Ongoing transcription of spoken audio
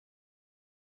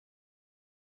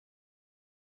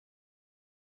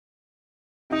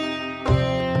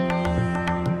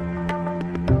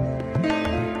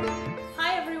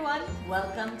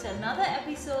welcome to another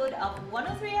episode of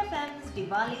 103 FM's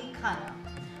Divali Khaana.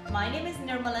 My name is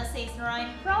Nirmala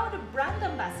Sesnaryan, proud brand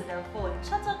ambassador for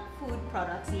Chatak Food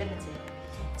Products Limited.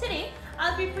 Today,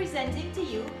 I'll be presenting to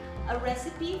you a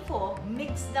recipe for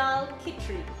mixed Dhal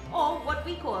Kitchari, or what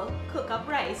we call cook-up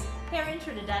rice here in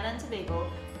Trinidad and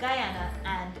Tobago, Guyana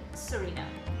and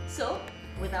Suriname. So,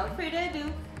 without further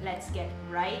ado, let's get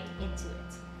right into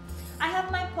it. I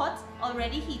have my pot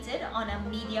already heated on a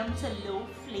medium to low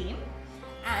flame,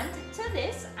 and to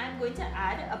this I'm going to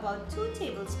add about 2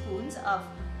 tablespoons of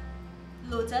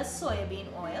lotus soybean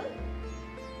oil.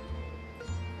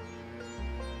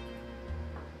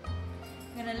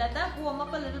 I'm going to let that warm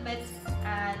up a little bit,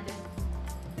 and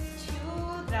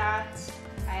to that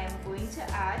I am going to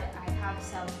add, I have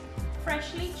some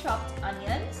freshly chopped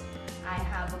onions, I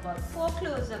have about 4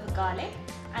 cloves of garlic,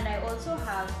 and I also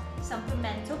have some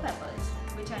pimento peppers,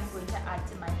 which I'm going to add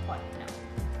to my pot now.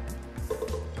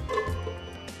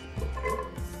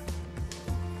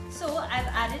 So I've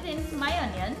added in my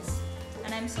onions,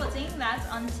 and I'm sauteing that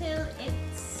until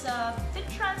it's a bit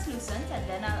translucent, and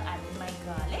then I'll add in my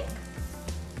garlic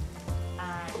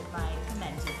and my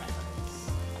pimento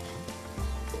peppers.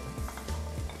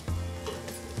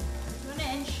 I'm going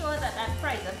to ensure that that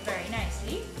fries up very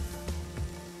nicely.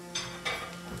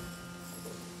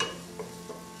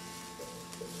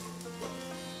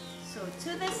 So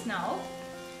to this now,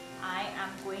 I am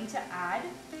going to add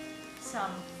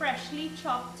some freshly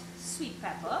chopped sweet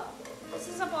pepper. This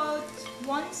is about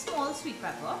 1 small sweet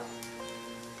pepper,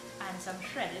 and some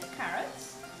shredded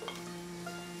carrots. I'm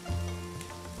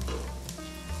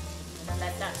going to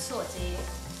let that saute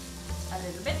a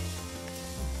little bit.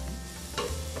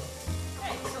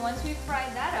 Alright, so once we've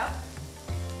fried that up,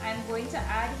 I'm going to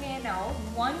add here now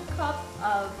 1 cup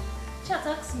of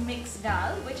Chatak's mixed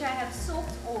dal, which I have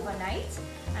soaked overnight,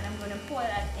 and I'm going to pour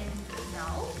that in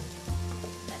now.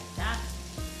 Let that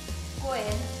go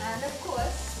in, and of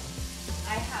course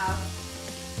I have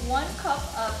 1 cup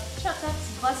of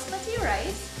Chatak's basmati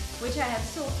rice, which I have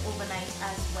soaked overnight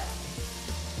as well.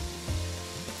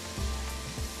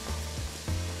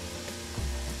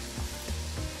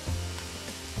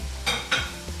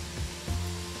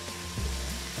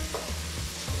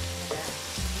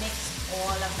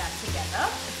 All of that together.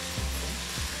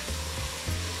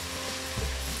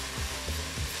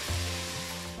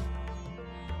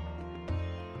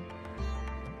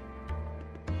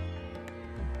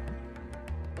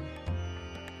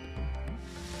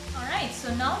 Alright,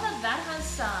 so now that that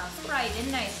has fried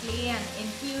in nicely and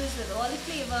infused with all the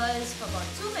flavors for about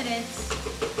 2 minutes,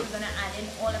 we're going to add in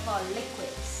all of our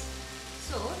liquids.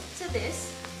 So to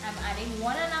this, I'm adding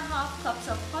 1.5 cups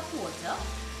of hot water.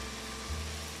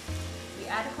 We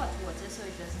add hot water so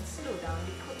it doesn't slow down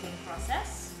the cooking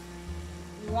process.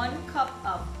 1 cup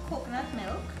of coconut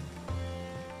milk,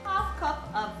 ½ cup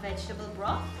of vegetable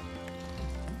broth,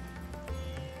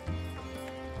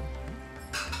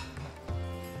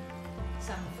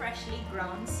 some freshly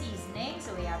ground seasoning,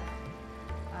 so we have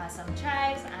some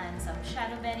chives and some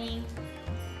shadow benny,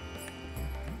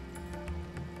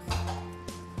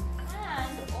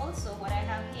 and also what I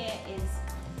have here is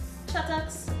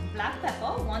Chatak's black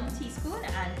pepper, 1 teaspoon,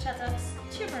 and Chatak's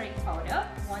turmeric powder,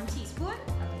 1 teaspoon.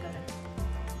 I'm going to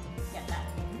get that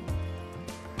in.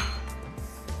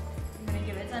 I'm going to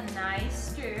give it a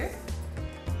nice stir.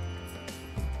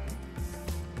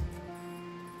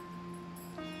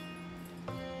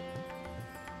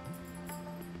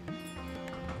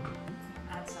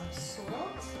 Add some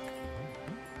salt.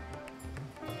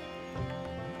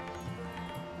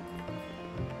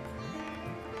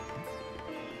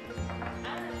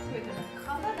 We're going to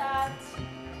cover that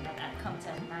and let that come to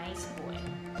a nice boil.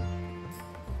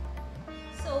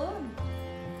 So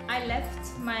I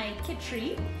left my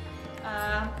kitchari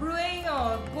brewing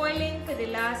or boiling for the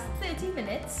last 30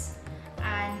 minutes,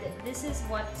 and this is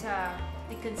what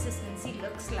the consistency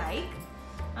looks like.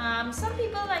 Some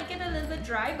people like it a little bit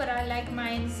dry, but I like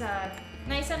mine's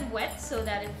nice and wet so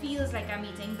that it feels like I'm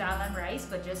eating dal and rice,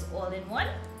 but just all in one.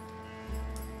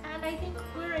 And I think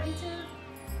we're ready to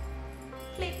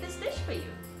plate this dish for you.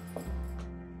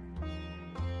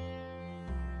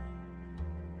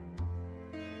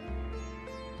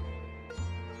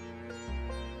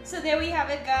 So there we have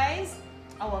it, guys.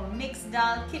 Our mixed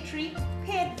Dhal Kitchari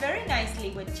paired very nicely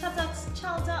with Chatak's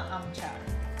chalta amchar.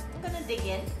 I'm gonna dig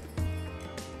in.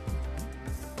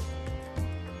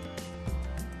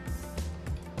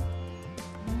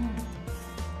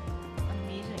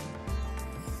 Amazing.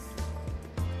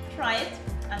 Try it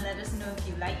and let us know if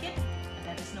you like it.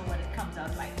 Let us know what it comes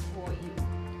out like for you.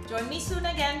 Join me soon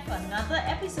again for another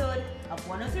episode of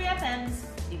 103 FM's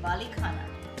Divali Khaana.